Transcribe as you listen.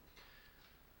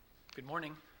Good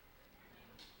morning.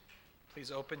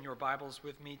 Please open your Bibles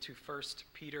with me to 1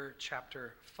 Peter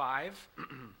chapter 5.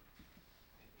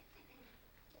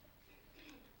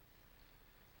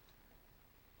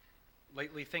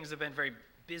 Lately, things have been very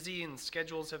busy and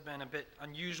schedules have been a bit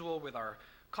unusual with our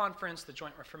conference, the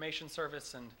Joint Reformation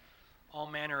Service, and all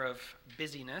manner of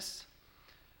busyness.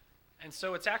 And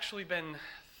so it's actually been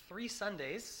 3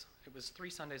 Sundays. It was 3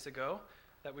 Sundays ago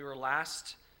that we were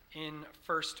last in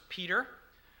 1 Peter,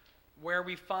 where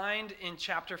we find in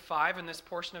chapter 5, in this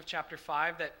portion of chapter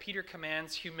 5, that Peter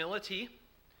commands humility.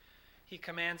 He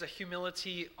commands a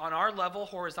humility on our level,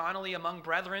 horizontally among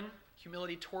brethren,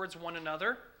 humility towards one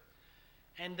another.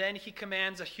 And then he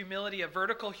commands a humility, a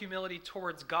vertical humility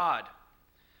towards God.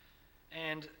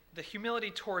 And the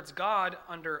humility towards God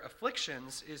under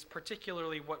afflictions is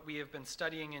particularly what we have been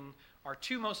studying in our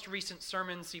 2 most recent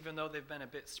sermons, even though they've been a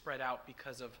bit spread out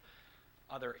because of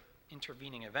other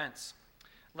intervening events.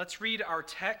 Let's read our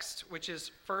text, which is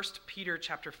 1 Peter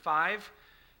chapter 5,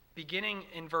 beginning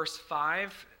in verse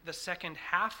 5, the second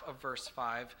half of verse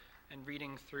 5, and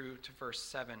reading through to verse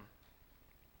 7.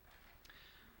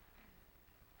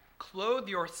 Clothe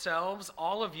yourselves,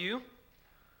 all of you,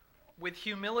 with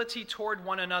humility toward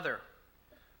one another,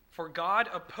 for God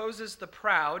opposes the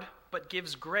proud, but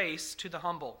gives grace to the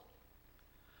humble.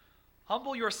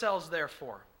 Humble yourselves,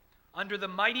 therefore, under the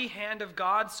mighty hand of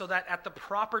God, so that at the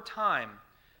proper time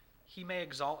he may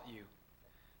exalt you,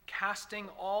 casting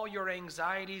all your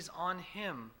anxieties on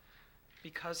him,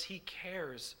 because he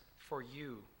cares for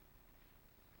you.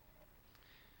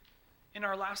 In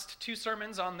our last 2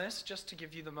 sermons on this, just to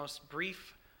give you the most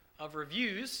brief of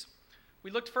reviews,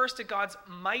 we looked first at God's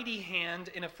mighty hand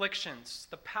in afflictions,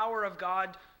 the power of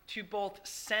God to both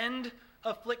send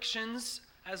afflictions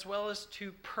as well as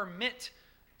to permit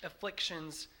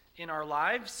afflictions in our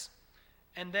lives.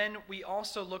 And then we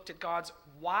also looked at God's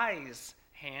wise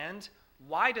hand.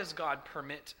 Why does God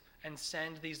permit and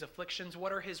send these afflictions?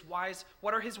 What are his wise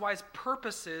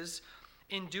purposes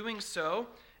in doing so?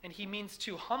 And he means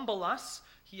to humble us.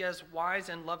 He has wise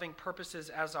and loving purposes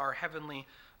as our heavenly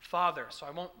Father. So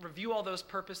I won't review all those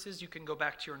purposes. You can go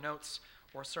back to your notes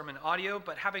or sermon audio.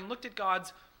 But having looked at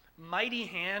God's mighty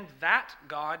hand, that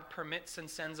God permits and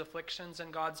sends afflictions,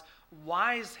 and God's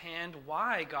wise hand,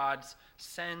 why God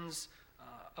sends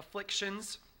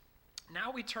afflictions, now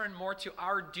we turn more to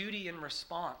our duty in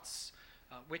response,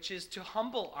 which is to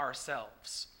humble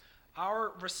ourselves.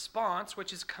 Our response,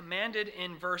 which is commanded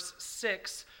in verse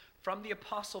 6 from the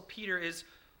Apostle Peter, is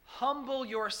humble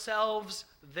yourselves,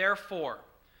 therefore.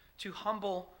 To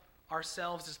humble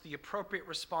ourselves is the appropriate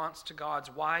response to God's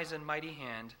wise and mighty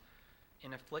hand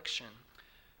in affliction.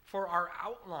 For our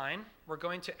outline, we're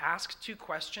going to ask 2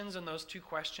 questions, and those 2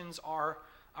 questions are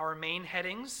our main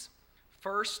headings.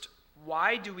 First,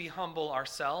 why do we humble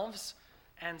ourselves?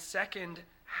 And second,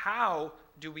 how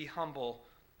do we humble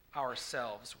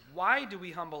ourselves? Why do we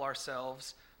humble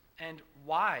ourselves? And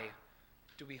why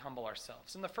do we humble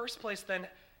ourselves? In the first place, then,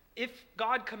 if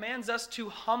God commands us to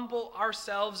humble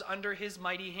ourselves under his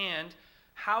mighty hand,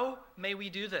 how may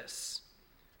we do this?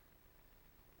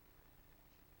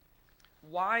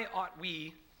 Why ought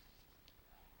we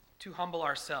to humble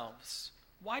ourselves?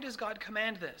 Why does God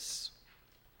command this?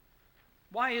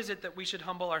 Why is it that we should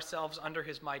humble ourselves under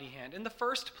his mighty hand? In the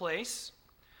first place,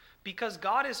 because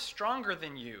God is stronger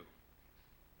than you.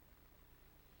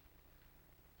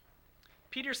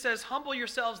 Peter says, humble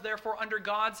yourselves, therefore, under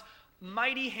God's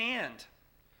mighty hand.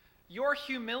 Your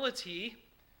humility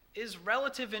is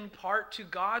relative in part to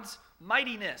God's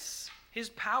mightiness, his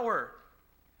power.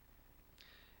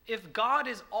 If God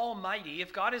is almighty,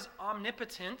 if God is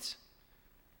omnipotent,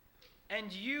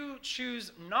 and you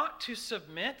choose not to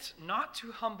submit, not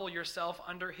to humble yourself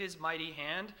under his mighty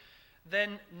hand,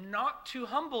 then not to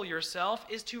humble yourself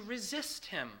is to resist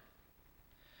him.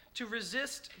 To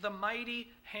resist the mighty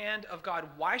hand of God.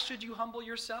 Why should you humble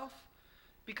yourself?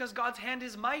 Because God's hand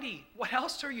is mighty. What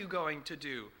else are you going to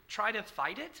do? Try to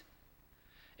fight it?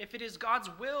 If it is God's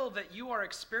will that you are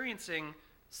experiencing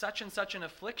such and such an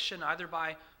affliction, either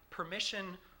by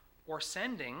permission or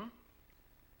sending,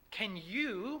 can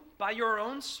you, by your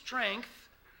own strength,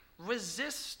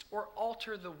 resist or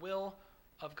alter the will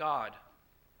of God?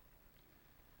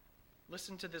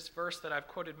 Listen to this verse that I've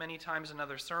quoted many times in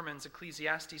other sermons,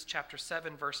 Ecclesiastes chapter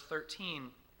 7, verse 13.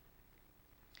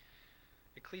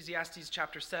 Ecclesiastes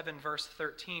chapter 7, verse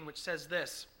 13, which says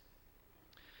this: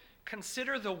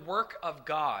 consider the work of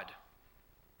God,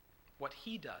 what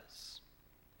he does.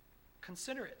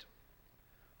 Consider it.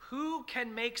 Who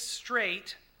can make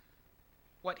straight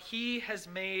what he has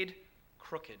made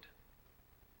crooked?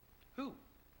 Who?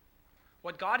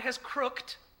 What God has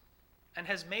crooked, and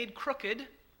has made crooked,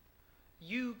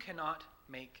 you cannot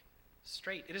make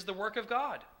straight. It is the work of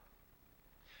God.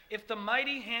 If the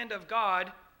mighty hand of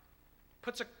God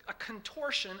puts a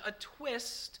contortion, a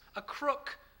twist, a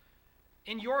crook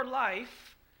in your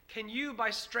life, can you, by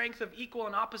strength of equal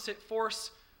and opposite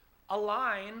force,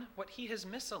 align what he has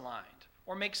misaligned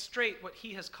or make straight what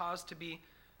he has caused to be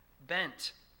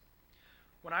bent?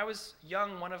 When I was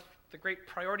young, one of the great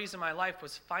priorities in my life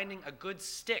was finding a good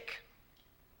stick.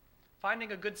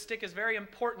 Finding a good stick is very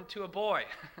important to a boy.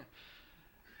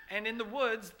 And in the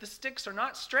woods, the sticks are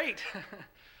not straight.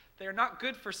 They're not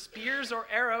good for spears or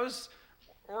arrows,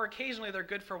 or occasionally they're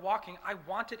good for walking. I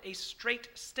wanted a straight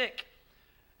stick.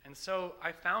 And so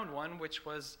I found one which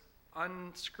was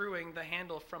unscrewing the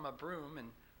handle from a broom, and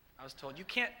I was told, you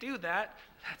can't do that.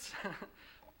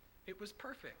 It was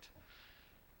perfect.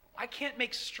 I can't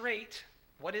make straight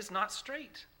what is not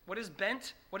straight. What is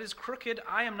bent, what is crooked,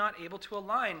 I am not able to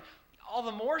align. All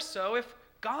the more so if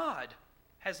God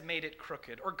has made it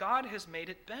crooked or God has made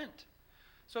it bent.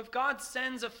 So if God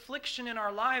sends affliction in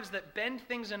our lives that bend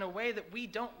things in a way that we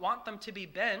don't want them to be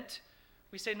bent,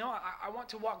 we say, no, I want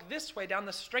to walk this way down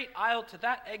the straight aisle to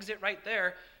that exit right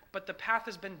there, but the path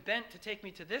has been bent to take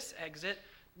me to this exit.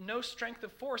 No strength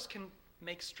of force can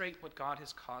make straight what God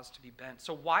has caused to be bent.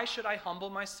 So why should I humble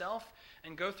myself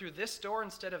and go through this door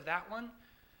instead of that one?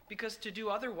 Because to do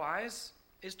otherwise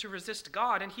is to resist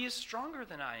God, and he is stronger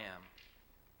than I am.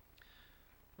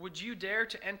 Would you dare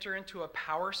to enter into a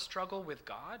power struggle with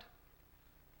God?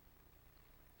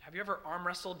 Have you ever arm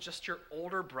wrestled just your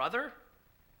older brother?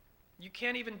 You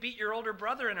can't even beat your older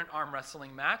brother in an arm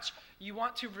wrestling match. You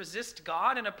want to resist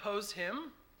God and oppose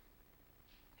him?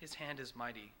 His hand is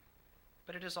mighty,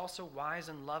 but it is also wise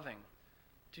and loving.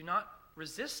 Do not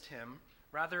resist him,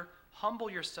 rather humble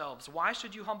yourselves. Why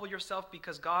should you humble yourself?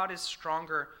 Because God is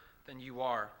stronger than you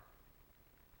are.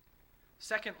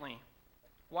 Secondly,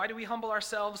 why do we humble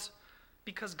ourselves?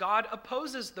 Because God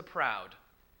opposes the proud.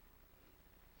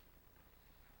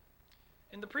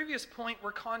 In the previous point,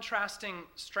 we're contrasting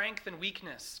strength and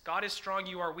weakness. God is strong,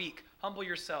 you are weak. Humble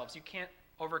yourselves. You can't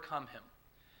overcome him.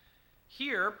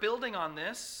 Here, building on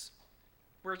this,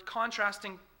 we're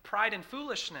contrasting pride and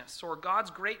foolishness, or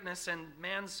God's greatness and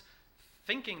man's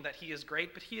thinking that he is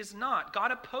great, but he is not.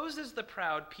 God opposes the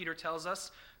proud, Peter tells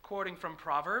us, quoting from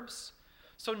Proverbs.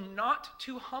 So not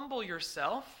to humble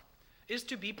yourself is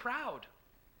to be proud.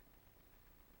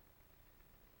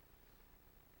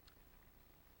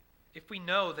 If we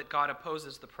know that God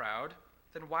opposes the proud,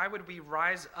 then why would we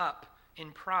rise up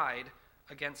in pride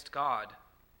against God?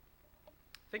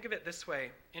 Think of it this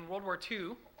way. In World War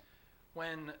II,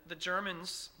 when the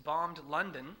Germans bombed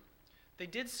London, they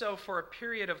did so for a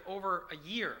period of over a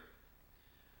year.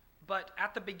 But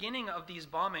at the beginning of these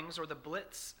bombings, or the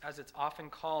Blitz as it's often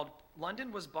called,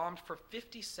 London was bombed for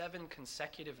 57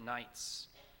 consecutive nights.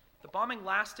 The bombing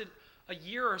lasted a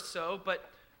year or so, but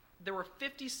there were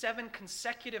 57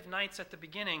 consecutive nights at the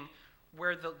beginning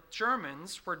where the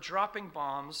Germans were dropping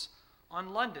bombs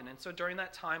on London. And so during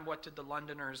that time, what did the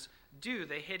Londoners do?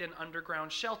 They hid in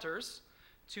underground shelters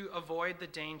to avoid the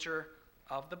danger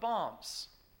of the bombs.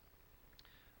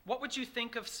 What would you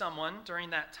think of someone during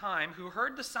that time who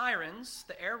heard the sirens,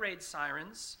 the air raid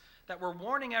sirens, that were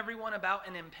warning everyone about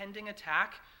an impending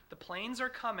attack? The planes are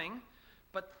coming,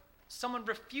 but someone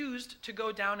refused to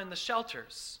go down in the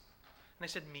shelters. And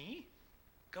they said, me?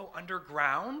 Go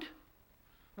underground?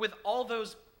 With all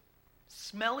those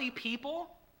smelly people?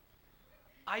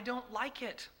 I don't like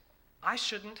it. I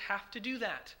shouldn't have to do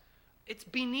that. It's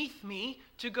beneath me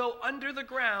to go under the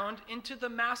ground into the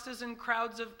masses and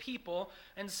crowds of people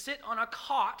and sit on a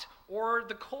cot or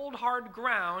the cold, hard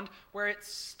ground where it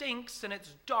stinks and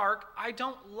it's dark. I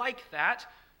don't like that.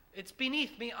 It's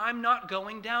beneath me. I'm not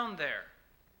going down there.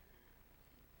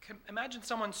 Imagine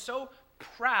someone so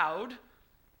proud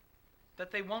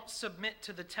that they won't submit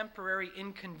to the temporary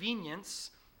inconvenience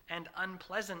and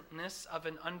unpleasantness of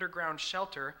an underground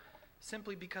shelter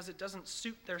simply because it doesn't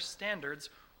suit their standards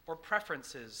or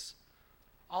preferences.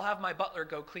 I'll have my butler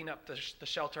go clean up the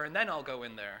shelter and then I'll go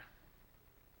in there.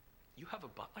 You have a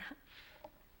butler?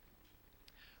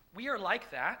 We are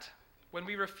like that when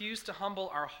we refuse to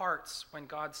humble our hearts when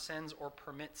God sends or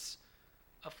permits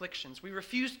afflictions. We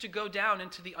refuse to go down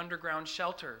into the underground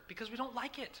shelter because we don't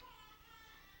like it.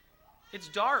 It's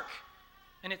dark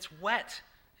and it's wet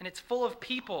and it's full of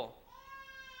people.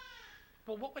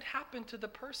 Well, what would happen to the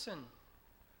person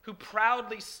who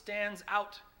proudly stands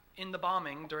out in the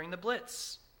bombing during the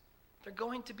Blitz? They're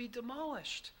going to be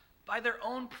demolished by their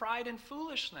own pride and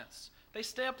foolishness. They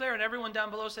stay up there and everyone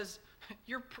down below says,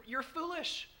 you're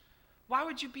foolish. Why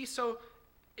would you be so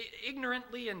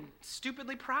ignorantly and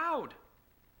stupidly proud.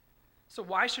 So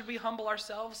why should we humble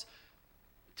ourselves?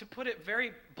 To put it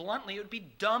very bluntly, it would be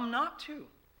dumb not to.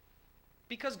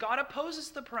 Because God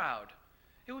opposes the proud.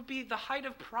 It would be the height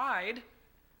of pride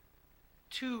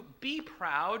to be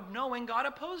proud knowing God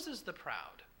opposes the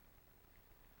proud.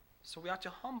 So we ought to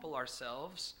humble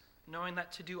ourselves, knowing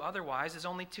that to do otherwise is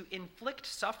only to inflict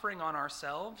suffering on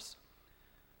ourselves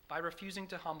by refusing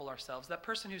to humble ourselves. That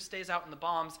person who stays out in the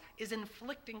bombs is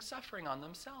inflicting suffering on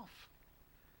themselves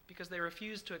because they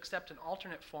refuse to accept an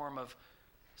alternate form of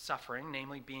suffering,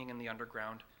 namely being in the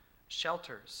underground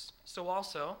shelters. So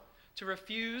also, to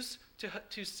refuse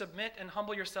to submit and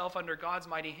humble yourself under God's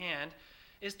mighty hand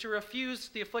is to refuse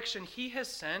the affliction he has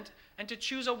sent and to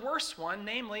choose a worse one,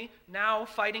 namely now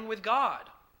fighting with God.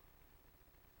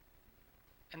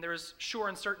 And there is sure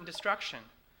and certain destruction.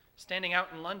 Standing out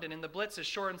in London in the Blitz is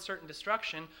sure and certain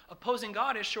destruction. Opposing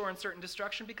God is sure and certain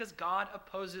destruction because God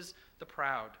opposes the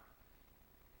proud.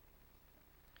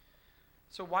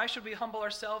 So why should we humble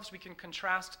ourselves? We can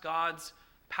contrast God's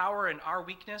power and our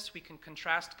weakness. We can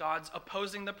contrast God's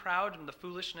opposing the proud and the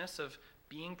foolishness of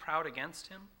being proud against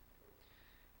him.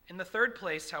 In the third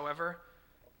place, however,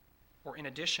 or in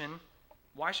addition,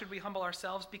 why should we humble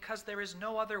ourselves? Because there is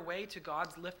no other way to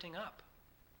God's lifting up.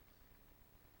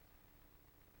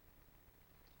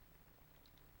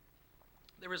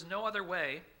 There is no other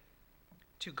way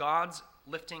to God's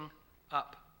lifting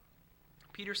up.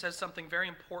 Peter says something very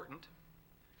important,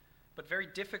 but very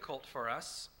difficult for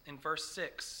us in verse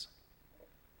 6.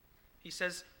 He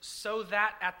says, so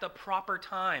that at the proper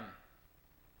time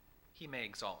he may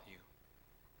exalt you.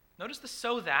 Notice the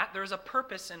so that. There is a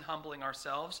purpose in humbling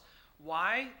ourselves.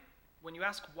 Why? When you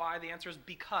ask why, the answer is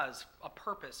because, a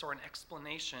purpose or an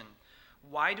explanation.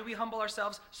 Why do we humble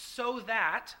ourselves? So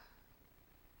that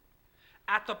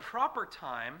at the proper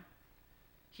time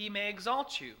he may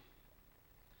exalt you.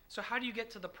 So how do you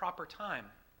get to the proper time?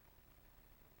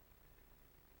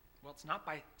 Well, it's not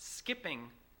by skipping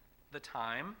the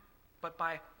time, but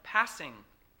by passing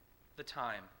the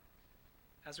time.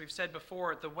 As we've said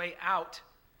before, the way out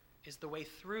is the way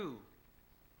through.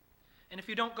 And if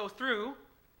you don't go through,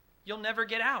 you'll never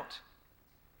get out.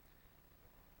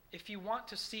 If you want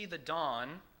to see the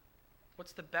dawn,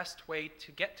 what's the best way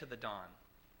to get to the dawn?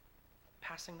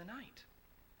 Passing the night.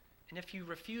 And if you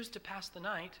refuse to pass the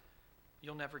night,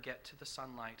 you'll never get to the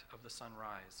sunlight of the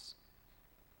sunrise.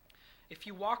 If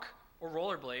you walk or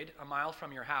rollerblade a mile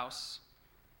from your house,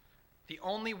 the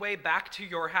only way back to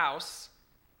your house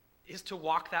is to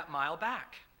walk that mile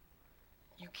back.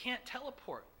 You can't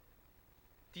teleport.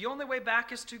 The only way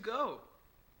back is to go.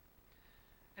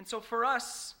 And so for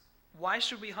us, why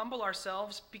should we humble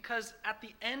ourselves? Because at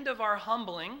the end of our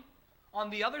humbling, on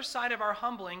the other side of our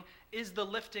humbling, is the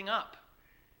lifting up.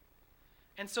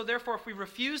 And so therefore, if we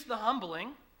refuse the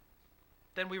humbling,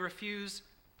 then we refuse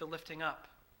the lifting up.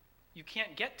 You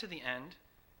can't get to the end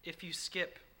if you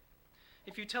skip.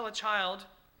 If you tell a child,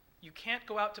 you can't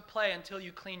go out to play until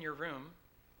you clean your room,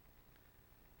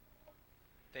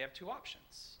 they have two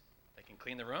options. They can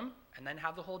clean the room and then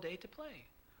have the whole day to play.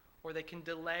 Or they can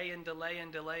delay and delay and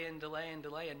delay and delay and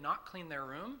delay and not clean their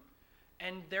room,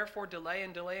 and therefore delay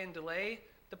and delay and delay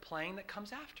the playing that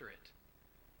comes after it.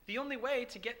 The only way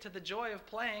to get to the joy of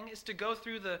playing is to go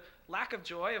through the lack of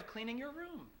joy of cleaning your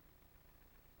room.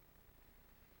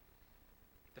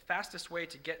 The fastest way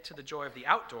to get to the joy of the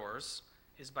outdoors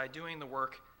is by doing the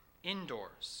work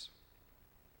indoors.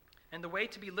 And the way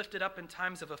to be lifted up in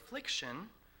times of affliction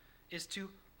is to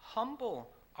humble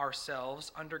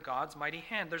ourselves under God's mighty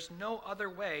hand. There's no other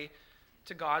way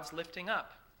to God's lifting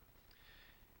up.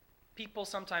 People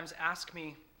sometimes ask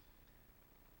me,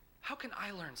 how can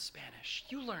I learn Spanish?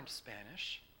 You learned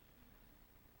Spanish.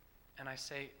 And I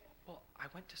say, well, I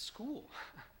went to school.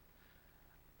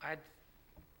 I had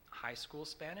high school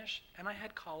Spanish, and I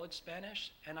had college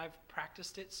Spanish, and I've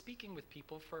practiced it speaking with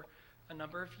people for a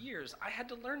number of years. I had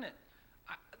to learn it.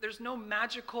 There's no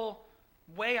magical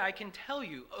way I can tell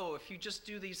you, oh, if you just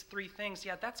do these 3 things,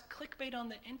 yeah, that's clickbait on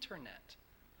the internet.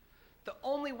 The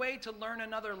only way to learn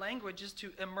another language is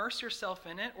to immerse yourself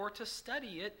in it or to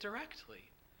study it directly.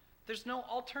 There's no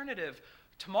alternative.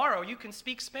 Tomorrow you can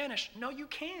speak Spanish. No, you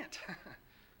can't.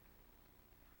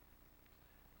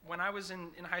 When I was in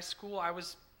high school, I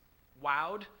was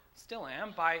wowed, still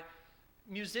am, by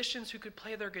musicians who could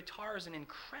play their guitars in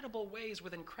incredible ways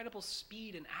with incredible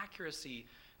speed and accuracy.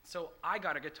 So I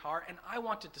got a guitar and I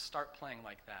wanted to start playing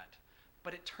like that.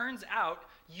 But it turns out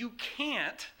you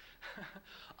can't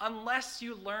unless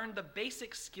you learn the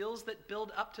basic skills that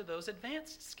build up to those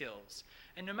advanced skills.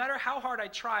 And no matter how hard I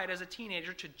tried as a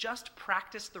teenager to just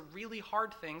practice the really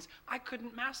hard things, I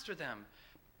couldn't master them.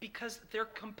 because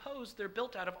they're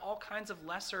built out of all kinds of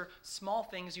lesser, small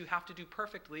things you have to do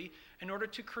perfectly in order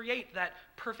to create that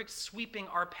perfect sweeping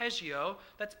arpeggio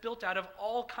that's built out of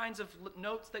all kinds of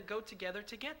notes that go together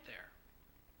to get there.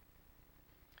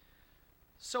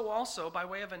 So also, by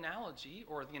way of analogy,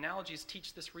 or the analogies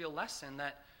teach this real lesson,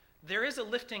 that there is a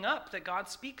lifting up that God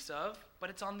speaks of, but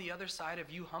it's on the other side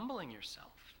of you humbling yourself.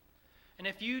 And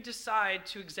if you decide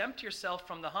to exempt yourself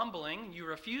from the humbling, you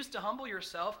refuse to humble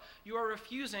yourself, you are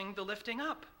refusing the lifting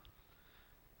up.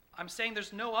 I'm saying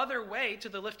there's no other way to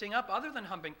the lifting up other than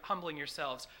humbling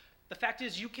yourselves. The fact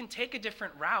is, you can take a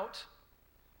different route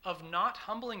of not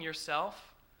humbling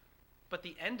yourself, but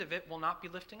the end of it will not be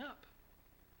lifting up.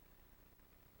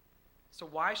 So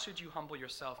why should you humble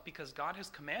yourself? Because God has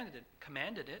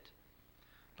commanded it,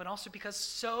 but also because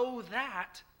so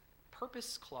that,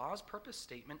 purpose clause, purpose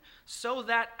statement, so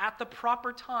that at the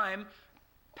proper time,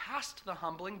 past the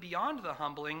humbling, beyond the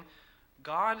humbling,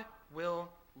 God will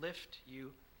lift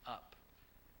you up.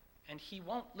 And he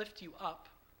won't lift you up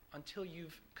until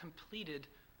you've completed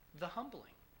the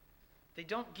humbling. They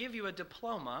don't give you a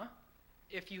diploma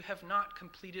if you have not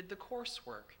completed the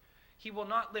coursework. He will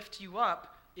not lift you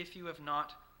up if you have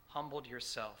not humbled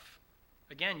yourself.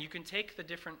 Again, you can take the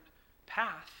different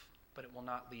path, but it will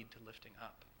not lead to lifting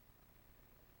up.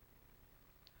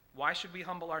 Why should we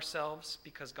humble ourselves?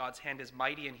 Because God's hand is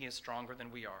mighty and he is stronger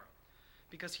than we are.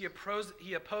 Because he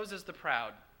opposes the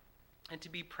proud. And to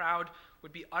be proud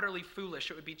would be utterly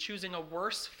foolish. It would be choosing a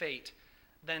worse fate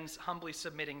than humbly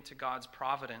submitting to God's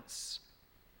providence.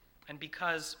 And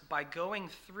because by going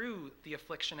through the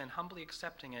affliction and humbly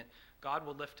accepting it, God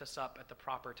will lift us up at the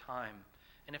proper time.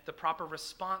 And if the proper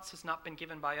response has not been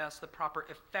given by us, the proper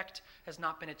effect has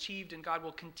not been achieved, and God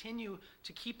will continue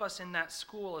to keep us in that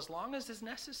school as long as is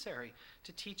necessary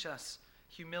to teach us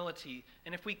humility.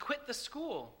 And if we quit the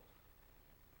school,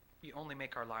 we only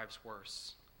make our lives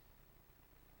worse.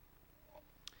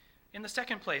 In the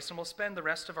second place, and we'll spend the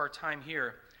rest of our time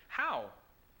here, how?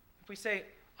 If we say,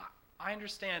 I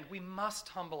understand we must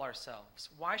humble ourselves.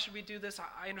 Why should we do this?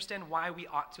 I understand why we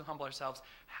ought to humble ourselves.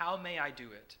 How may I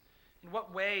do it? In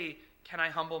what way can I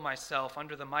humble myself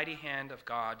under the mighty hand of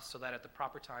God so that at the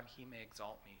proper time he may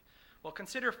exalt me? Well,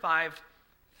 consider 5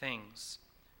 things.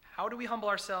 How do we humble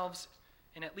ourselves?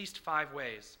 In at least 5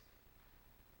 ways.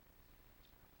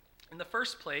 In the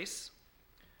first place,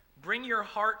 bring your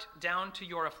heart down to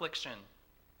your affliction.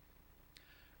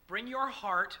 Bring your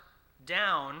heart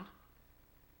down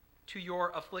to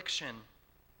your affliction.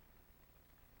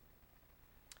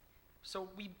 So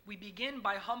we begin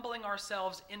by humbling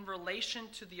ourselves in relation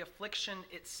to the affliction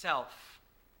itself.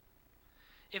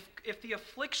 If the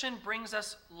affliction brings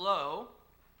us low,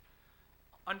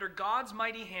 under God's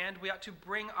mighty hand, we ought to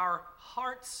bring our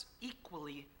hearts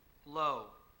equally low.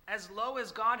 As low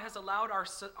as God has allowed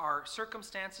our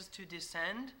circumstances to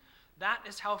descend, that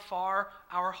is how far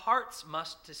our hearts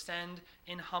must descend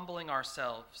in humbling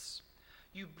ourselves.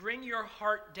 You bring your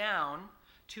heart down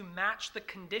to match the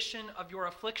condition of your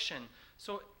affliction.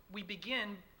 So we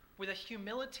begin with a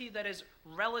humility that is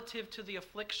relative to the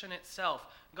affliction itself.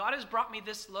 God has brought me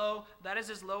this low, that is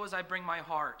as low as I bring my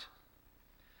heart.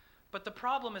 But the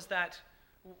problem is that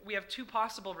we have 2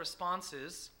 possible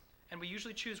responses, and we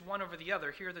usually choose one over the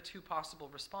other. Here are the 2 possible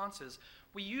responses.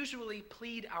 We usually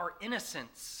plead our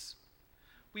innocence.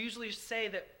 We usually say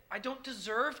that I don't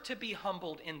deserve to be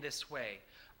humbled in this way.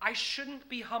 I shouldn't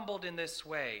be humbled in this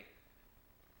way.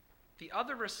 The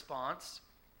other response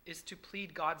is to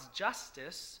plead God's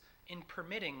justice in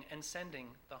permitting and sending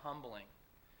the humbling.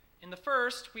 In the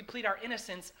first, we plead our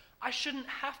innocence. I shouldn't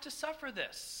have to suffer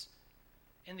this.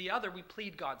 In the other, we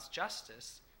plead God's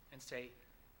justice and say,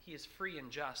 he is free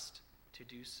and just to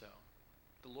do so.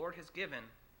 The Lord has given,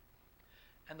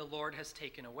 and the Lord has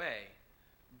taken away.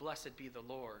 Blessed be the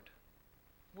Lord.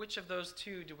 Which of those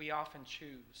 2 do we often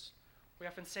choose? We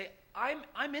often say,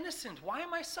 I'm innocent. Why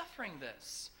am I suffering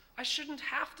this? I shouldn't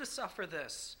have to suffer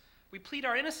this. We plead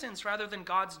our innocence rather than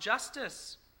God's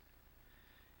justice.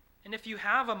 And if you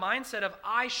have a mindset of,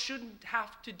 I shouldn't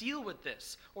have to deal with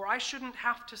this, or I shouldn't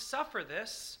have to suffer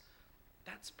this,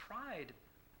 that's pride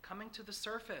coming to the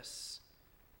surface.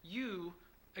 You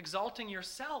exalting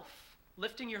yourself,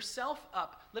 lifting yourself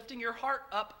up, lifting your heart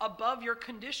up above your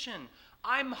condition.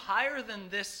 I'm higher than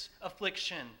this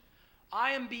affliction.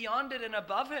 I am beyond it and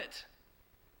above it.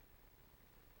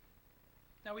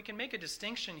 Now we can make a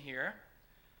distinction here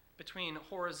between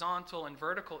horizontal and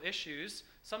vertical issues.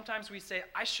 Sometimes we say,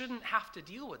 I shouldn't have to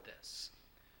deal with this,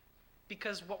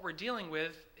 because what we're dealing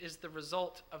with is the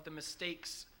result of the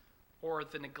mistakes or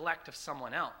the neglect of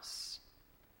someone else.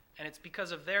 And it's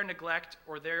because of their neglect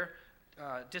or their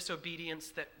disobedience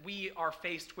that we are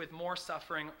faced with more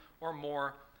suffering or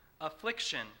more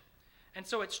affliction. And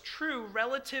so it's true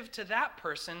relative to that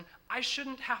person, I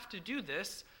shouldn't have to do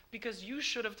this because you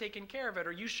should have taken care of it,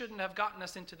 or you shouldn't have gotten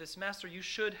us into this mess, or you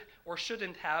should or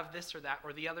shouldn't have this or that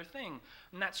or the other thing.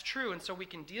 And that's true, and so we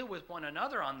can deal with one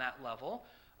another on that level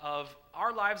of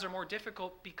our lives are more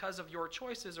difficult because of your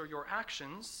choices or your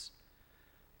actions,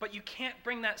 but you can't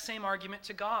bring that same argument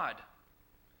to God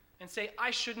and say,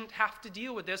 I shouldn't have to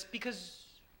deal with this because,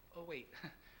 oh wait,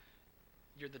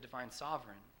 you're the divine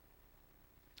sovereign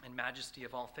and majesty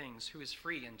of all things, who is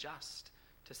free and just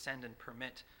to send and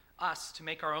permit us to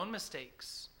make our own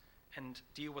mistakes and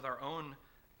deal with our own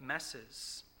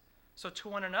messes. So to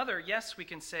one another, yes, we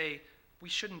can say we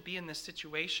shouldn't be in this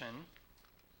situation,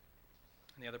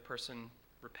 and the other person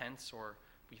repents, or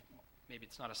maybe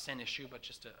it's not a sin issue, but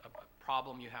just a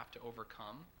problem you have to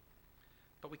overcome.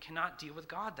 But we cannot deal with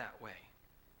God that way.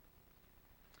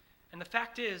 And the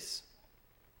fact is,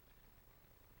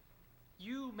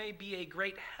 you may be a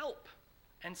great help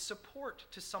and support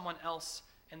to someone else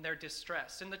in their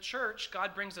distress. In the church,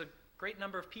 God brings a great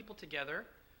number of people together.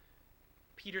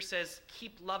 Peter says,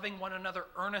 keep loving one another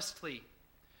earnestly.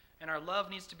 And our love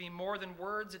needs to be more than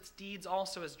words, it's deeds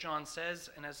also, as John says,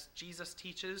 and as Jesus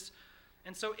teaches.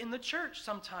 And so in the church,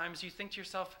 sometimes you think to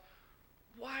yourself,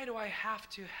 why do I have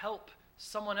to help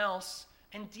someone else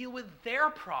and deal with their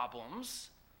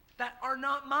problems that are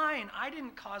not mine? I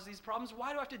didn't cause these problems.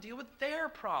 Why do I have to deal with their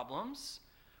problems?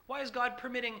 Why is God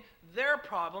permitting their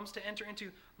problems to enter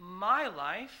into my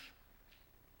life?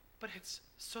 But it's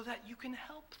so that you can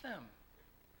help them.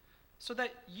 So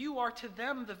that you are to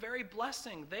them the very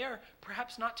blessing. They are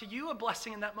perhaps not to you a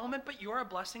blessing in that moment, but you are a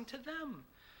blessing to them.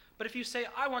 But if you say,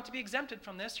 I want to be exempted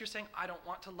from this, you're saying, I don't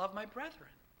want to love my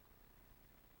brethren.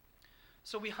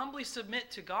 So we humbly submit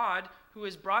to God, who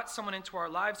has brought someone into our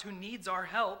lives who needs our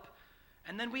help,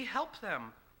 and then we help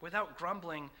them without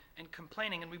grumbling and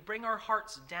complaining, and we bring our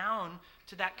hearts down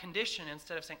to that condition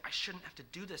instead of saying, I shouldn't have to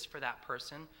do this for that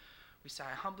person. We say,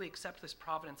 I humbly accept this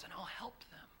providence, and I'll help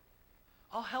them.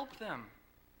 I'll help them.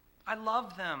 I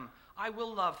love them. I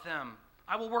will love them.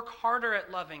 I will work harder at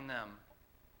loving them.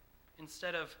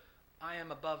 Instead of, I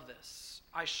am above this.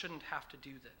 I shouldn't have to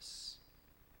do this.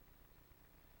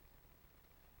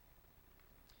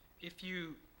 If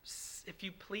you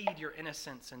plead your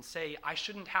innocence and say, I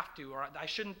shouldn't have to, or I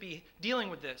shouldn't be dealing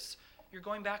with this, you're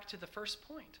going back to the first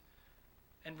point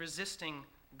and resisting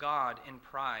God in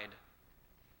pride.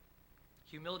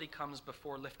 Humility comes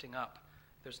before lifting up.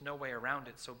 There's no way around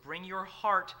it. So bring your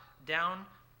heart down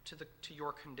to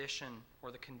your condition,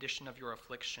 or the condition of your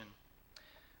affliction.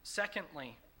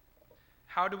 Secondly,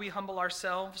 how do we humble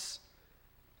ourselves?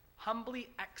 Humbly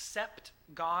accept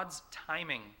God's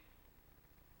timing.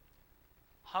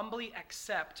 Humbly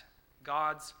accept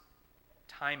God's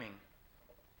timing.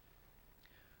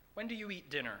 When do you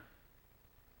eat dinner?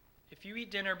 If you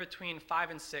eat dinner between 5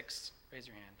 and 6, raise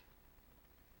your hand.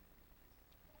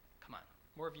 Come on.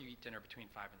 More of you eat dinner between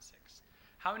 5 and 6.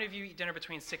 How many of you eat dinner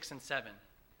between 6 and 7?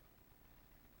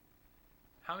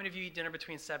 How many of you eat dinner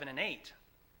between 7 and 8?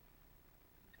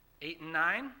 8 and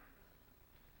 9?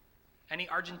 Any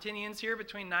Argentinians here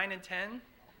between 9 and 10?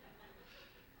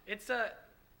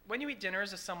 When you eat dinner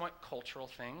is a somewhat cultural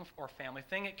thing or family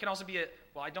thing. It can also be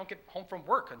I don't get home from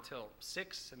work until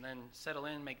 6 and then settle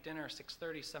in, make dinner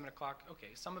 6:30, 7 o'clock. Okay,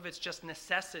 some of it's just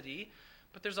necessity,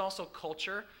 but there's also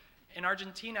culture. In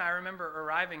Argentina, I remember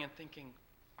arriving and thinking,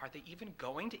 are they even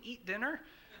going to eat dinner?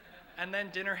 And then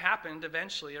dinner happened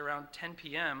eventually around 10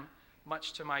 p.m.,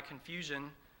 much to my confusion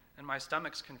and my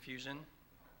stomach's confusion.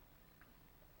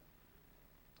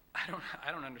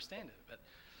 I don't understand it, but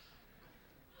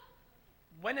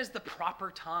when is the proper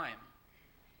time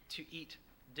to eat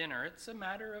dinner? It's a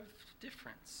matter of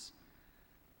difference.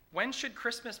 When should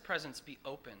Christmas presents be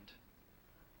opened?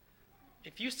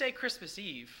 If you say Christmas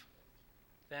Eve,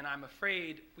 then I'm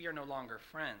afraid we are no longer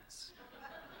friends.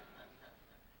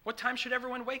 What time should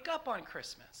everyone wake up on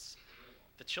Christmas?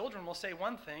 The children will say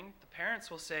one thing, the parents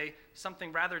will say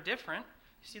something rather different.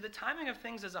 You see, the timing of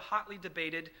things is a hotly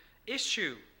debated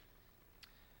issue.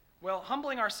 Well,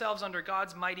 humbling ourselves under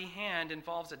God's mighty hand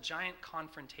involves a giant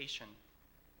confrontation.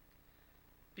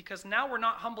 Because now we're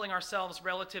not humbling ourselves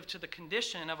relative to the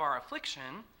condition of our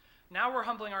affliction. Now we're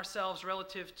humbling ourselves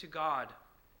relative to God.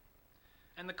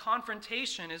 And the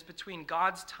confrontation is between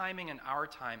God's timing and our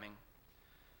timing.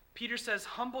 Peter says,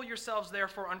 humble yourselves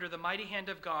therefore under the mighty hand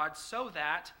of God, so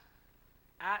that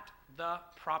at the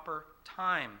proper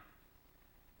time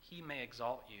he may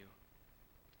exalt you.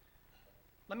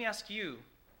 Let me ask you,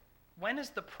 when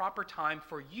is the proper time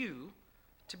for you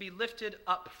to be lifted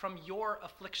up from your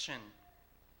affliction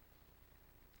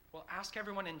Well, ask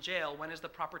everyone in jail when is the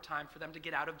proper time for them to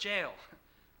get out of jail. And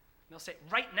they'll say,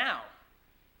 right now.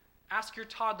 Ask your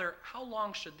toddler, how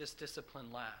long should this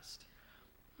discipline last?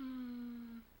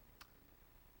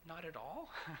 Not at all.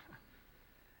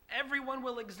 Everyone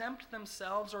will exempt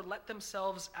themselves or let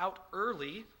themselves out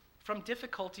early from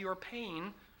difficulty or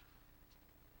pain.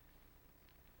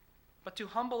 But to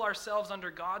humble ourselves under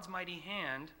God's mighty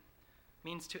hand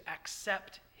means to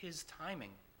accept his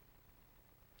timing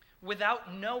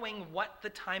without knowing what the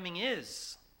timing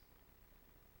is.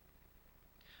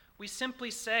 We simply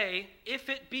say, if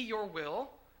it be your will,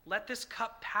 let this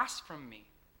cup pass from me.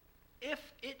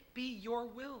 If it be your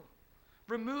will,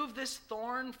 remove this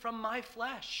thorn from my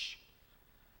flesh.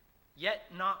 Yet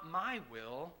not my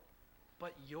will,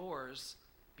 but yours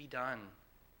be done.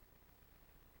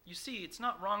 You see, it's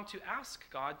not wrong to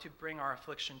ask God to bring our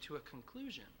affliction to a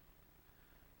conclusion.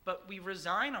 But we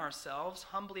resign ourselves,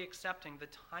 humbly accepting the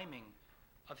timing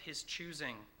of his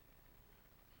choosing.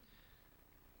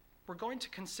 We're going to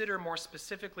consider more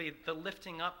specifically the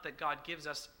lifting up that God gives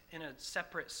us in a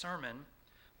separate sermon,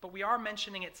 but we are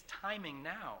mentioning its timing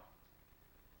now.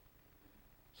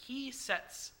 He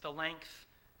sets the length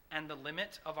and the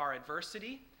limit of our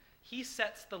adversity. He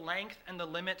sets the length and the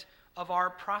limit of our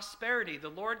prosperity. The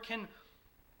Lord can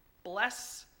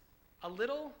bless a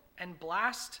little and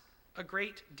blast a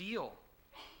great deal.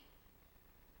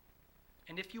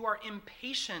 And if you are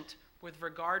impatient with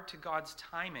regard to God's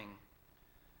timing,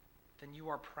 then you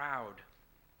are proud.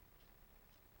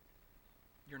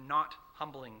 You're not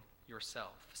humbling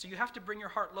yourself. So you have to bring your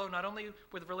heart low, not only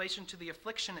with relation to the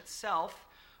affliction itself,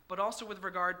 but also with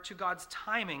regard to God's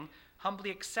timing,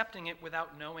 humbly accepting it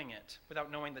without knowing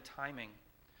the timing.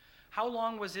 How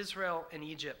long was Israel in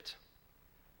Egypt?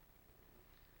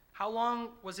 How long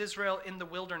was Israel in the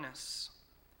wilderness?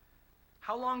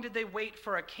 How long did they wait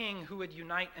for a king who would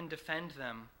unite and defend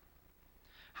them?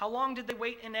 How long did they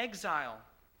wait in exile?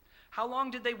 How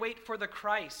long did they wait for the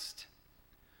Christ?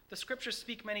 The scriptures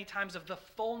speak many times of the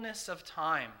fullness of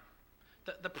time,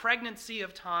 the pregnancy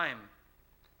of time.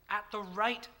 At the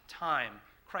right time,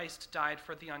 Christ died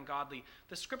for the ungodly.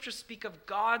 The scriptures speak of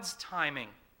God's timing,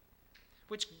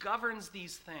 which governs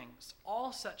these things,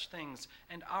 all such things,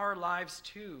 and our lives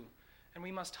too. And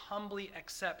we must humbly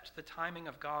accept the timing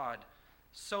of God,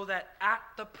 so that at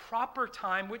the proper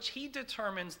time, which he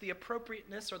determines the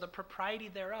appropriateness or the propriety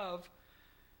thereof,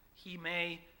 he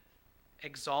may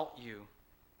exalt you.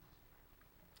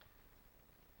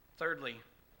 Thirdly,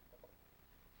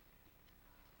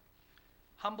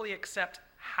 humbly accept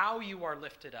how you are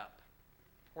lifted up,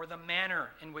 or the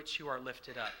manner in which you are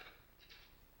lifted up.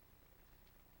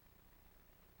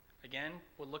 Again,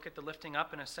 we'll look at the lifting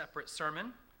up in a separate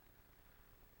sermon.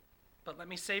 But let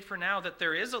me say for now that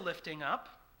there is a lifting up,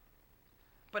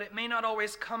 but it may not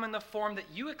always come in the form that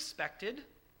you expected,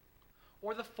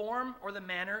 or the form or the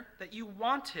manner that you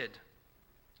wanted.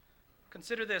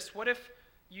 Consider this. What if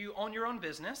you own your own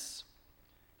business,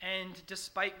 and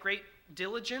despite great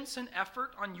diligence and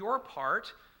effort on your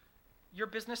part, your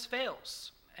business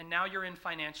fails, and now you're in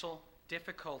financial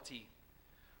difficulty?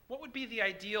 What would be the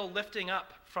ideal lifting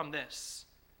up from this?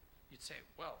 You'd say,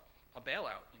 well, a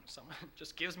bailout. Someone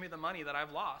just gives me the money that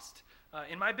I've lost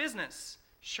in my business.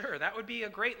 Sure, that would be a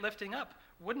great lifting up,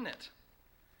 wouldn't it?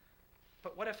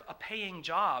 But what if a paying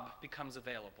job becomes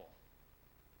available?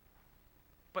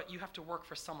 But you have to work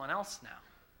for someone else now.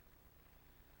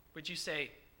 Would you say,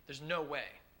 there's no way.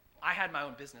 I had my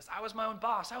own business. I was my own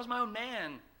boss. I was my own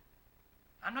man.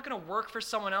 I'm not going to work for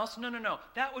someone else. No.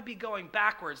 That would be going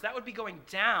backwards. That would be going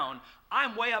down.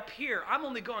 I'm way up here. I'm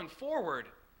only going forward.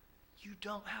 You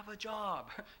don't have a job.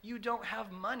 You don't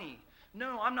have money.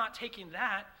 No, I'm not taking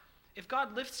that. If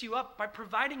God lifts you up by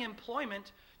providing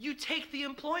employment, you take the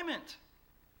employment,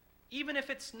 even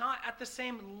if it's not at the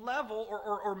same level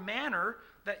or manner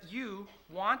that you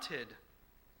wanted.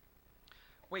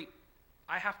 Wait,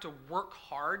 I have to work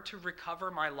hard to recover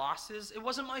my losses? It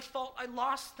wasn't my fault I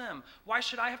lost them. Why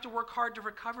should I have to work hard to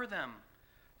recover them?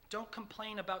 Don't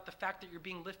complain about the fact that you're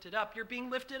being lifted up. You're being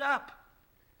lifted up.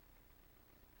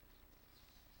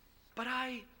 But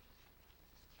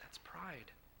that's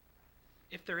pride.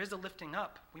 If there is a lifting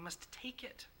up, we must take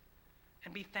it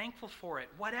and be thankful for it,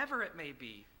 whatever it may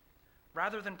be,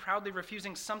 rather than proudly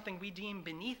refusing something we deem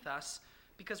beneath us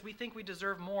because we think we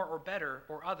deserve more or better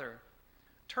or other.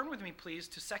 Turn with me, please,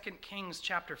 to 2 Kings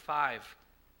chapter 5,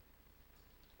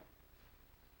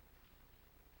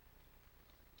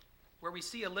 where we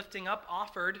see a lifting up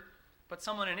offered, but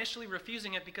someone initially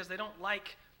refusing it because they don't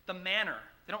like the manner.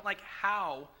 They don't like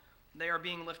how they are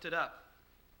being lifted up.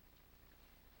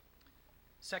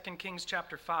 2 Kings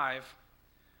chapter 5.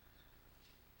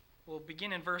 We'll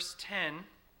begin in verse 10,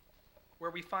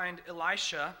 where we find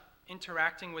Elisha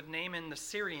interacting with Naaman the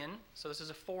Syrian. So this is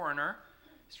a foreigner.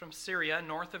 He's from Syria,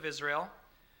 north of Israel,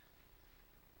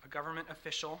 a government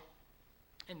official.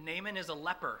 And Naaman is a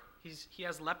leper. He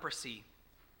has leprosy.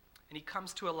 And he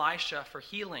comes to Elisha for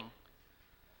healing.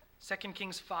 2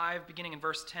 Kings 5, beginning in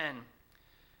verse 10.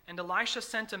 And Elisha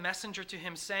sent a messenger to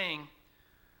him, saying,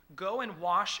 "Go and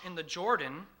wash in the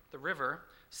Jordan," the river,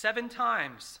 7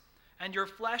 times, and your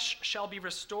flesh shall be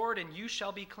restored, and you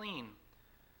shall be clean.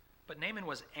 But Naaman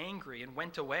was angry and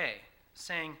went away,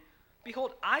 saying,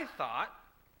 "Behold, I thought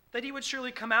that he would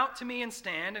surely come out to me and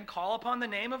stand and call upon the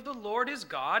name of the Lord his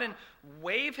God and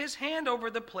wave his hand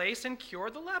over the place and cure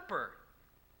the leper.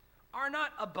 Are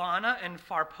not Abana and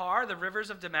Pharpar, the rivers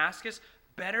of Damascus,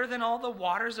 better than all the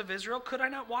waters of Israel? Could I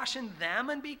not wash in them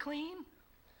and be clean?"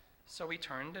 So he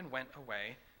turned and went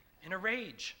away in a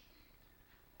rage.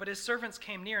 But his servants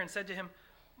came near and said to him,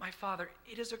 "My father,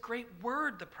 it is a great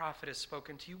word the prophet has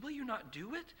spoken to you. Will you not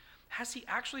do it? Has he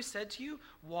actually said to you,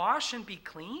 'Wash and be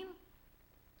clean'?"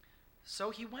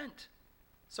 So he went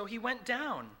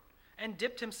down and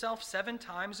dipped himself 7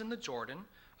 times in the Jordan,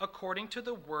 according to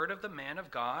the word of the man of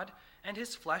God, and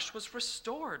his flesh was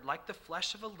restored like the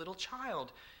flesh of a little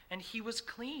child, and he was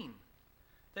clean.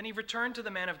 Then he returned to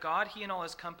the man of God, he and all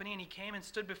his company, and he came and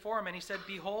stood before him, and he said,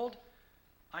 "Behold,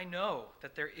 I know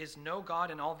that there is no God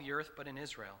in all the earth but in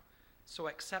Israel, so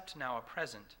accept now a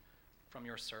present from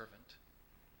your servant."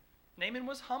 Naaman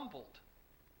was humbled,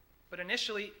 but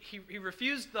initially he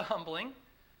refused the humbling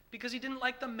because he didn't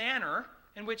like the manner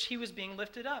in which he was being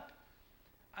lifted up.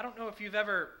 I don't know if you've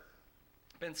ever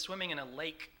been swimming in a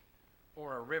lake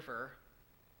or a river,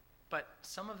 but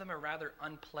some of them are rather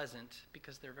unpleasant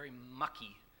because they're very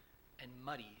mucky and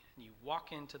muddy. And you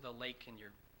walk into the lake and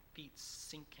your feet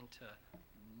sink into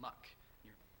muck.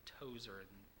 Your toes are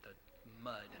in the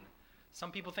mud. And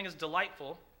some people think it's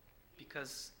delightful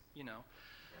because,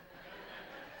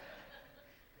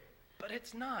 but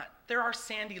it's not. There are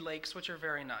sandy lakes, which are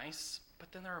very nice,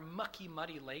 but then there are mucky,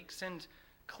 muddy lakes. And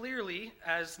clearly,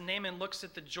 as Naaman looks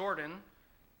at the Jordan,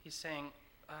 he's saying,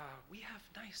 we have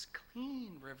nice,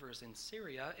 clean rivers in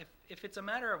Syria. If it's a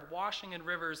matter of washing in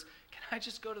rivers, can I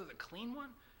just go to the clean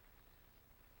one?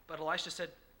 But Elisha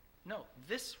said, "No,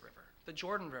 this river, the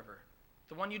Jordan River,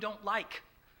 the one you don't like.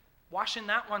 Wash in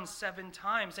that one 7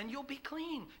 times, and you'll be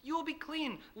clean. You will be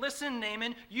clean. Listen,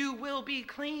 Naaman, you will be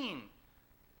clean."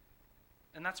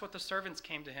 And that's what the servants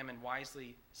came to him and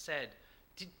wisely said.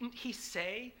 Didn't he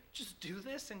say, "Just do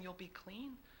this and you'll be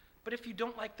clean"? But if you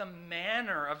don't like the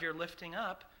manner of your lifting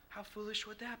up, how foolish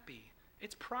would that be?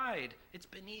 It's pride. It's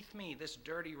beneath me, this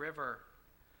dirty river.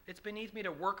 It's beneath me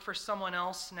to work for someone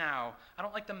else now. I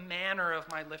don't like the manner of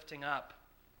my lifting up.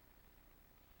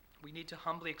 We need to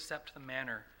humbly accept the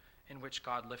manner in which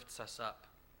God lifts us up.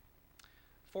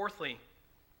 Fourthly,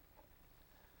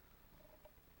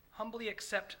 humbly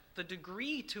accept the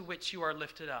degree to which you are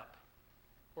lifted up.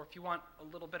 Or if you want a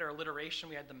little better alliteration,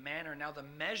 we had the manner, now the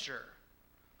measure.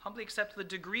 Humbly accept the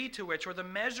degree to which, or the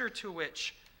measure to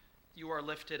which, you are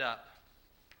lifted up.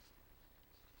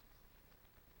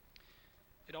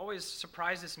 It always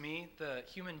surprises me, the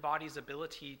human body's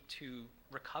ability to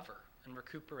recover and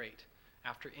recuperate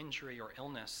after injury or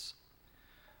illness.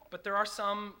 But there are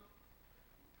some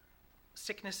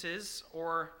sicknesses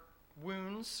or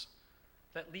wounds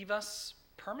that leave us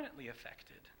permanently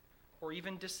affected or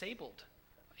even disabled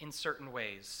in certain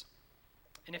ways.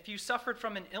 And if you suffered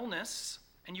from an illness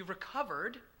and you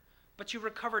recovered, but you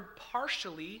recovered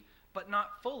partially but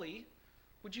not fully,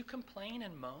 would you complain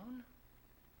and moan?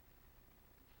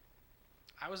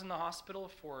 I was in the hospital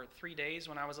for 3 days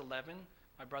when I was 11.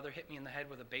 My brother hit me in the head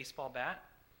with a baseball bat,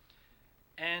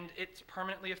 and it's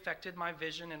permanently affected my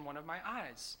vision in one of my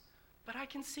eyes. But I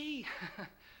can see.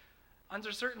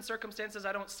 Under certain circumstances,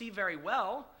 I don't see very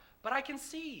well, but I can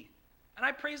see. And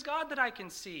I praise God that I can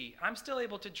see. I'm still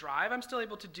able to drive. I'm still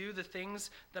able to do the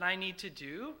things that I need to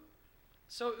do.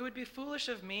 So it would be foolish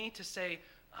of me to say,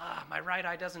 my right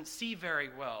eye doesn't see very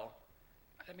well.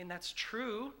 I mean, that's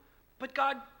true, but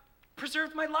God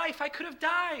preserved my life. I could have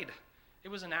died. It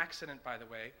was an accident, by the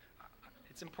way.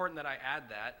 It's important that I add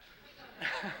that.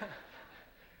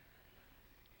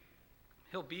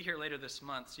 He'll be here later this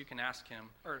month, so you can ask him,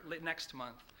 or next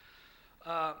month.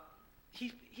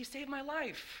 He saved my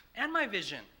life and my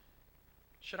vision.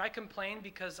 Should I complain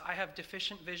because I have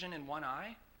deficient vision in one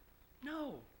eye?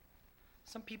 No.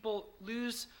 Some people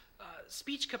lose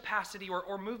speech capacity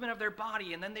or movement of their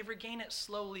body, and then they regain it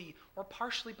slowly or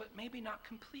partially, but maybe not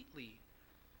completely.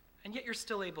 And yet you're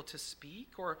still able to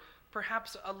speak, or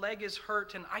perhaps a leg is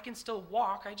hurt and I can still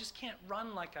walk, I just can't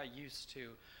run like I used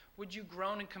to. Would you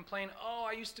groan and complain, oh,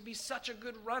 I used to be such a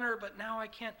good runner, but now I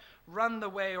can't run the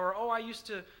way? Or, oh, I used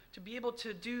to be able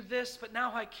to do this, but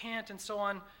now I can't, and so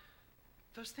on.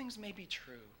 Those things may be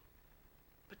true,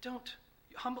 but don't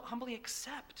humbly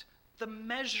accept the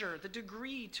measure, the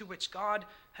degree to which God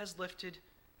has lifted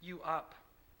you up.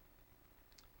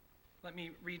 Let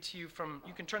me read to you from,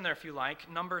 you can turn there if you like,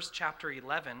 Numbers chapter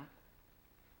 11,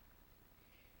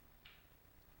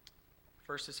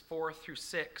 verses 4 through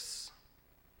 6.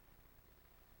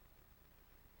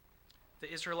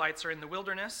 The Israelites are in the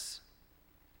wilderness,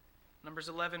 Numbers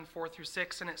 11, 4 through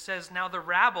 6, and it says, "Now the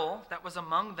rabble that was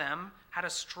among them had a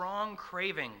strong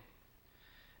craving.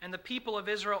 And the people of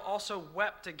Israel also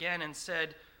wept again and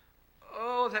said,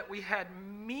 'Oh, that we had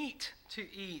meat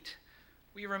to eat.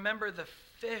 We remember the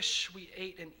fish we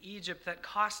ate in Egypt that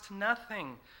cost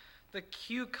nothing, the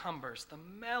cucumbers, the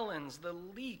melons, the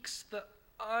leeks, the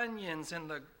onions, and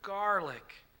the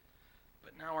garlic.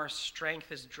 But now our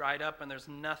strength is dried up and there's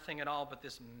nothing at all but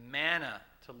this manna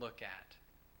to look at.'"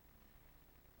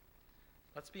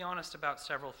 Let's be honest about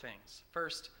several things.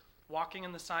 First, walking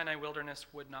in the Sinai wilderness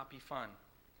would not be fun.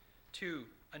 2,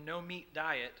 a no-meat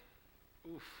diet,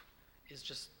 is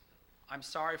just, I'm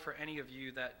sorry for any of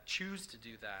you that choose to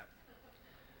do that.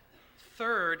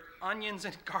 3rd, onions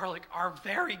and garlic are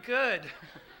very good.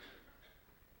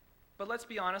 But let's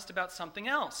be honest about something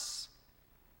else.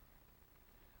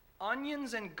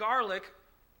 Onions and garlic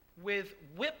with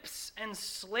whips and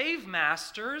slave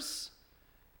masters,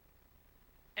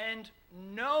 and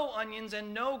no onions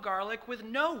and no garlic with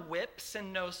no whips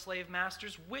and no slave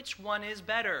masters. Which one is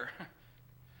better?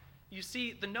 You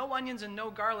see, the no onions and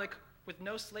no garlic with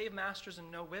no slave masters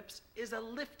and no whips is a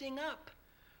lifting up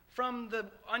from the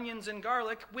onions and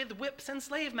garlic with whips and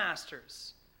slave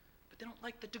masters. But they don't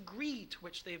like the degree to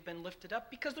which they've been lifted up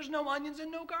because there's no onions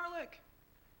and no garlic.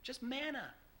 Just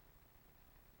manna.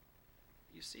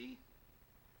 You see?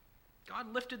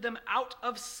 God lifted them out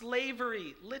of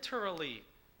slavery, literally.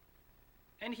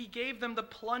 And he gave them the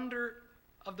plunder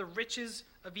of the riches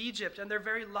of Egypt and their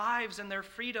very lives and their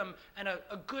freedom and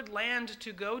a good land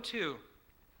to go to.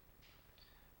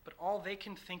 But all they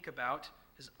can think about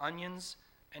is onions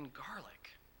and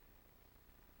garlic.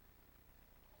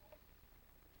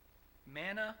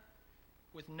 Manna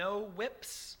with no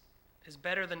whips is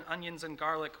better than onions and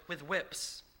garlic with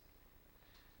whips.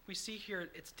 We see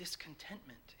here it's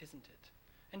discontentment, isn't it?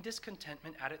 And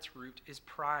discontentment at its root is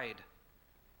pride.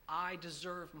 I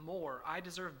deserve more. I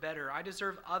deserve better. I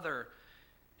deserve other.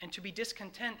 And to be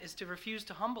discontent is to refuse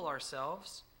to humble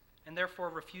ourselves and therefore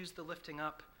refuse the lifting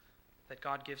up that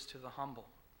God gives to the humble.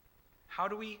 How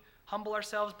do we humble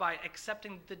ourselves? By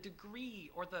accepting the degree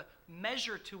or the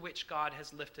measure to which God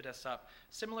has lifted us up.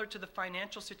 Similar to the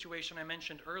financial situation I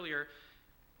mentioned earlier,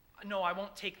 no, I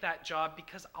won't take that job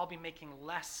because I'll be making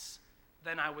less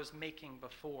than I was making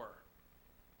before.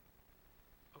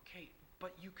 Okay,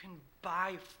 but you can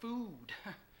buy food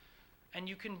and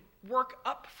you can work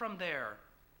up from there.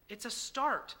 It's a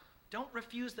start. Don't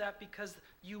refuse that because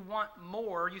you want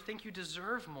more, you think you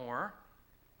deserve more.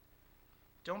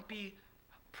 Don't be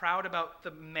proud about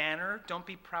the manner. Don't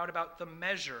be proud about the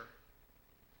measure.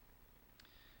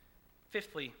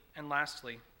 Fifthly and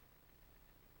lastly,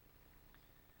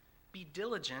 be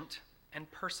diligent and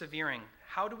persevering.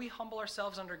 How do we humble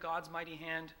ourselves under God's mighty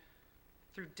hand?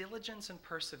 Through diligence and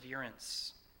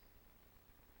perseverance.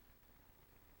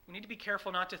 We need to be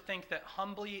careful not to think that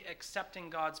humbly accepting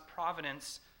God's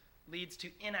providence leads to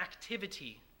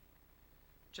inactivity,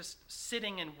 just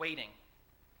sitting and waiting,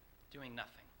 doing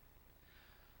nothing.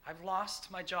 I've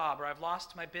lost my job or I've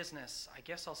lost my business. I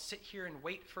guess I'll sit here and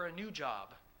wait for a new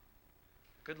job.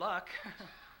 Good luck.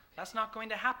 That's not going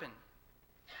to happen.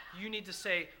 You need to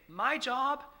say, my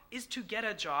job is to get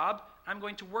a job. I'm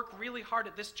going to work really hard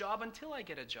at this job until I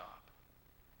get a job.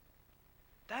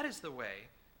 That is the way.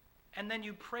 And then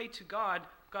you pray to God,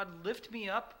 God, lift me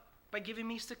up by giving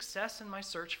me success in my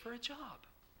search for a job.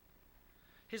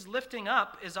 His lifting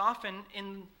up is often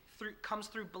comes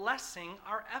through blessing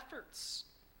our efforts,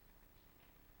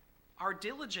 our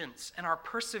diligence, and our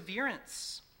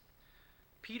perseverance.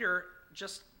 Peter,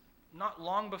 just not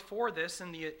long before this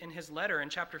in his letter in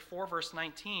chapter 4, verse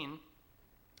 19,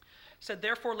 said,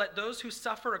 "Therefore let those who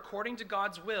suffer according to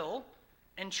God's will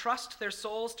entrust their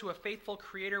souls to a faithful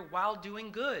Creator while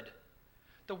doing good."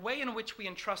 The way in which we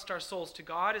entrust our souls to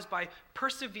God is by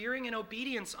persevering in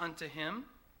obedience unto Him.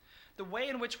 The way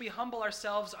in which we humble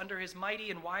ourselves under His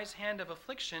mighty and wise hand of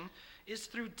affliction is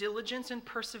through diligence and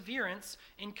perseverance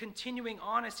in continuing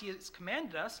on as He has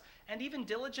commanded us, and even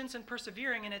diligence and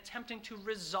persevering in attempting to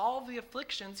resolve the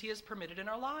afflictions He has permitted in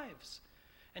our lives.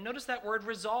 And notice that word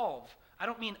resolve. I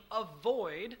don't mean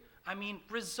avoid, I mean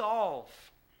resolve.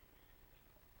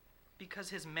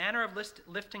 Because his manner of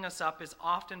lifting us up is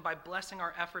often by blessing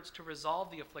our efforts to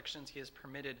resolve the afflictions he has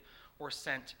permitted or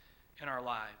sent in our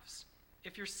lives.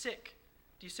 If you're sick,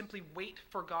 do you simply wait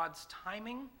for God's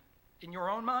timing in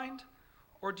your own mind?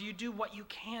 Or do you do what you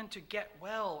can to get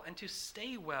well and to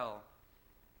stay well?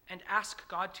 And ask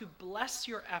God to bless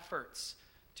your efforts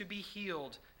to be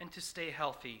healed and to stay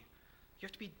healthy. You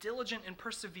have to be diligent in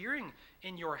persevering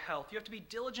in your health. You have to be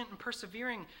diligent in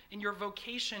persevering in your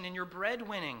vocation, in your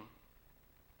breadwinning.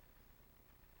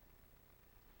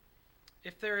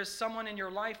 If there is someone in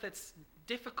your life that's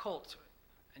difficult,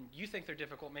 and you think they're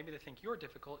difficult, maybe they think you're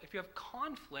difficult. If you have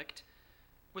conflict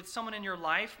with someone in your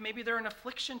life, maybe they're an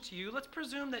affliction to you. Let's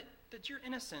presume that you're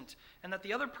innocent and that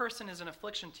the other person is an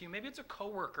affliction to you. Maybe it's a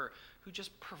coworker who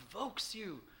just provokes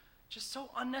you just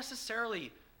so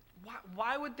unnecessarily.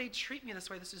 Why would they treat me this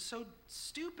way? This is so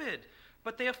stupid.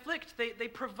 But they afflict, they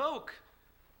provoke.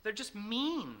 They're just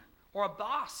mean. Or a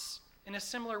boss in a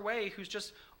similar way who's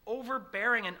just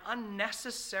overbearing and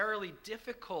unnecessarily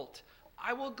difficult.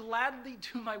 I will gladly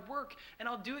do my work, and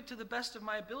I'll do it to the best of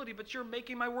my ability, but you're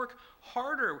making my work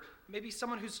harder. Maybe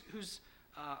someone who's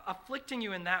afflicting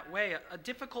you in that way, a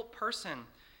difficult person.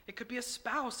 It could be a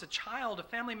spouse, a child, a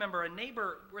family member, a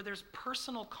neighbor, where there's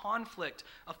personal conflict,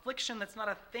 affliction that's not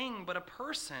a thing, but a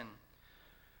person.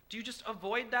 Do you just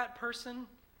avoid that person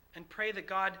and pray that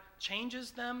God changes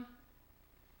them?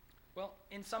 Well,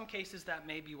 in some cases that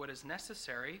may be what is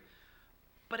necessary,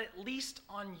 but at least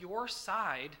on your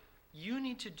side, you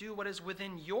need to do what is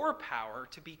within your power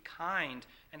to be kind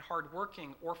and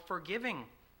hardworking or forgiving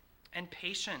and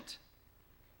patient.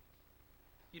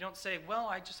 You don't say, well,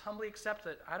 I just humbly accept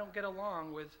that I don't get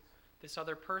along with this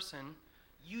other person.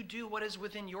 You do what is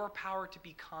within your power to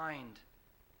be kind.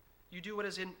 You do what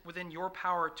is within your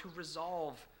power to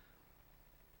resolve.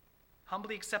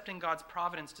 Humbly accepting God's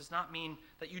providence does not mean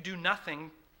that you do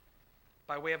nothing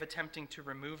by way of attempting to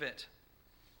remove it.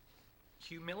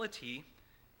 Humility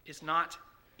is not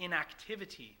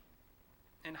inactivity.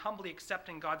 And humbly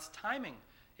accepting God's timing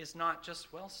is not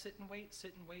just, well, sit and wait,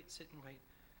 sit and wait, sit and wait,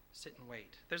 sit and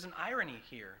wait. There's an irony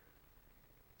here.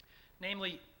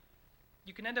 Namely,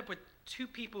 you can end up with two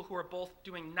people who are both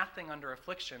doing nothing under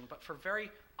affliction, but for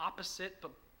very opposite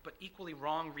but equally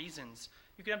wrong reasons.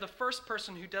 You can have the first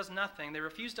person who does nothing. They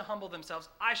refuse to humble themselves.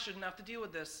 I shouldn't have to deal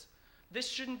with this. This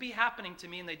shouldn't be happening to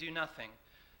me, and they do nothing.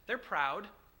 They're proud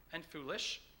and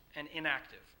foolish and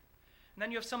inactive. And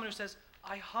then you have someone who says,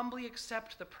 I humbly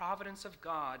accept the providence of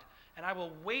God, and I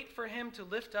will wait for him to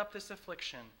lift up this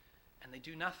affliction. And they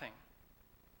do nothing.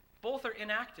 Both are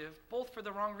inactive, both for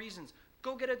the wrong reasons.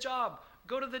 Go get a job.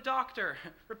 Go to the doctor.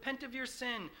 Repent of your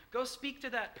sin. Go speak to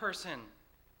that person.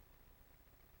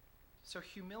 So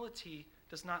humility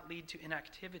does not lead to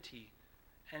inactivity.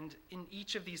 And in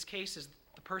each of these cases,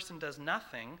 the person does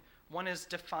nothing. One is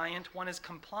defiant, one is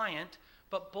compliant,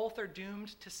 but both are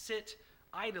doomed to sit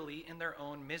idly in their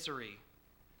own misery.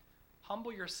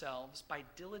 Humble yourselves by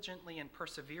diligently and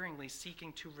perseveringly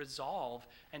seeking to resolve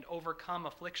and overcome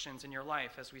afflictions in your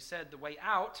life. As we said, the way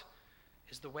out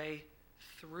is the way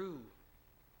through.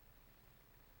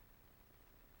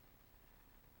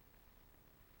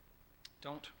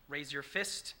 Don't raise your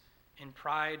fist in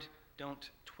pride.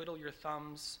 Don't twiddle your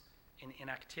thumbs in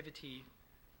inactivity.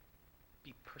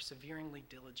 Be perseveringly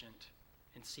diligent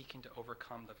in seeking to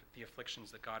overcome the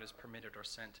afflictions that God has permitted or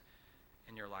sent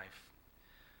in your life.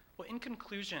 Well, in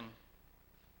conclusion,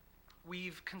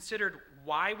 we've considered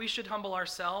why we should humble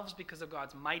ourselves because of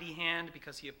God's mighty hand,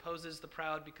 because he opposes the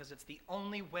proud, because it's the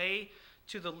only way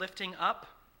to the lifting up.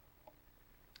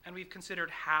 And we've considered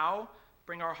how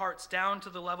bring our hearts down to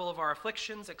the level of our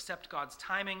afflictions, accept God's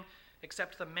timing,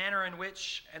 accept the manner in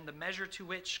which and the measure to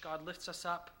which God lifts us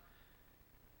up.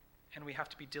 And we have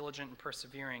to be diligent and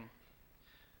persevering.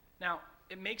 Now,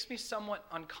 it makes me somewhat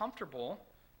uncomfortable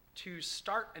to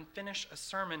start and finish a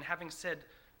sermon having said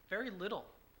very little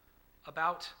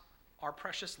about our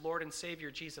precious Lord and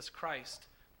Savior, Jesus Christ.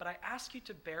 But I ask you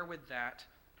to bear with that,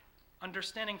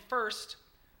 understanding first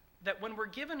that when we're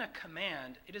given a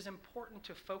command, it is important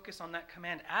to focus on that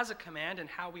command as a command and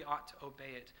how we ought to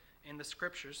obey it in the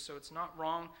Scriptures. So it's not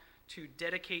wrong to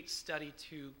dedicate study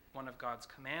to one of God's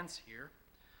commands here.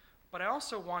 But I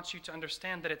also want you to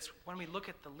understand that it's when we look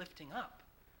at the lifting up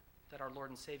that our Lord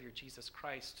and Savior Jesus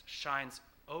Christ shines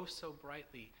oh so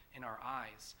brightly in our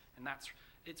eyes. And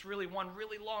it's really one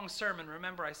really long sermon.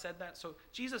 Remember I said that? So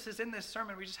Jesus is in this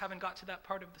sermon. We just haven't got to that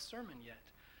part of the sermon yet.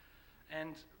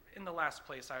 And in the last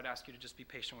place, I would ask you to just be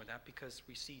patient with that because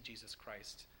we see Jesus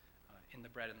Christ in the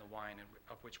bread and the wine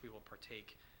of which we will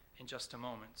partake in just a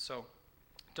moment. So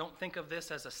Don't think of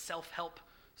this as a self-help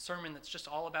sermon that's just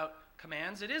all about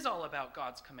commands. It is all about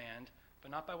God's command,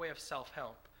 but not by way of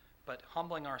self-help, but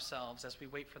humbling ourselves as we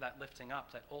wait for that lifting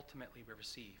up that ultimately we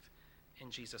receive in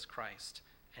Jesus Christ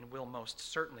and will most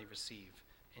certainly receive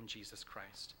in Jesus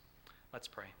Christ. Let's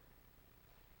pray.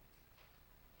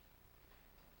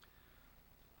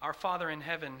 Our Father in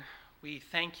heaven, we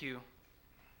thank you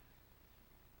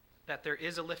that there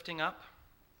is a lifting up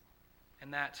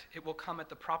and that it will come at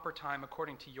the proper time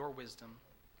according to your wisdom.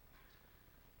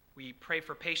 We pray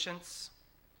for patience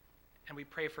and we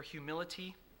pray for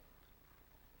humility.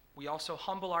 We also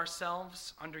humble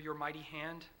ourselves under your mighty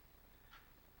hand,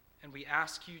 and we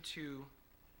ask you to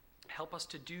help us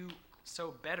to do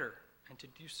so better and to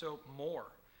do so more,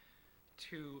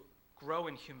 to grow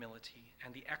in humility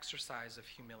and the exercise of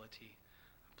humility.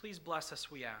 Please bless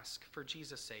us, we ask, for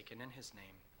Jesus' sake and in his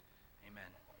name.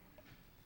 Amen.